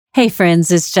Hey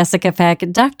friends, it's Jessica Peck,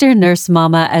 Dr. Nurse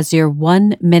Mama, as your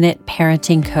 1-minute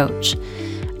parenting coach.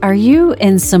 Are you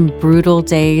in some brutal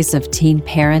days of teen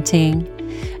parenting?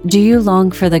 Do you long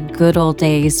for the good old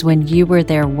days when you were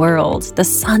their world, the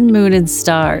sun, moon, and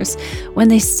stars, when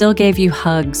they still gave you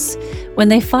hugs, when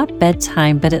they fought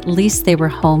bedtime, but at least they were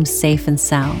home safe and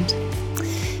sound?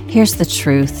 Here's the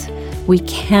truth. We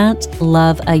can't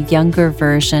love a younger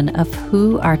version of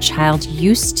who our child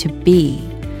used to be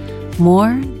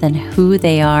more than who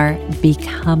they are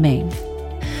becoming.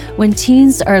 When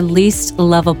teens are least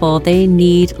lovable, they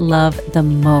need love the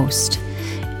most.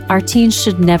 Our teens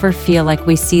should never feel like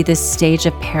we see this stage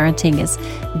of parenting as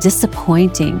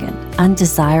disappointing and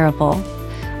undesirable.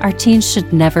 Our teens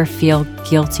should never feel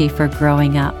guilty for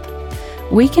growing up.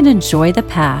 We can enjoy the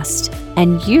past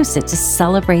and use it to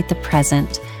celebrate the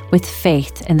present with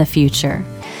faith in the future.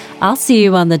 I'll see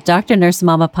you on the Dr. Nurse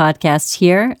Mama podcast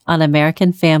here on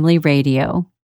American Family Radio.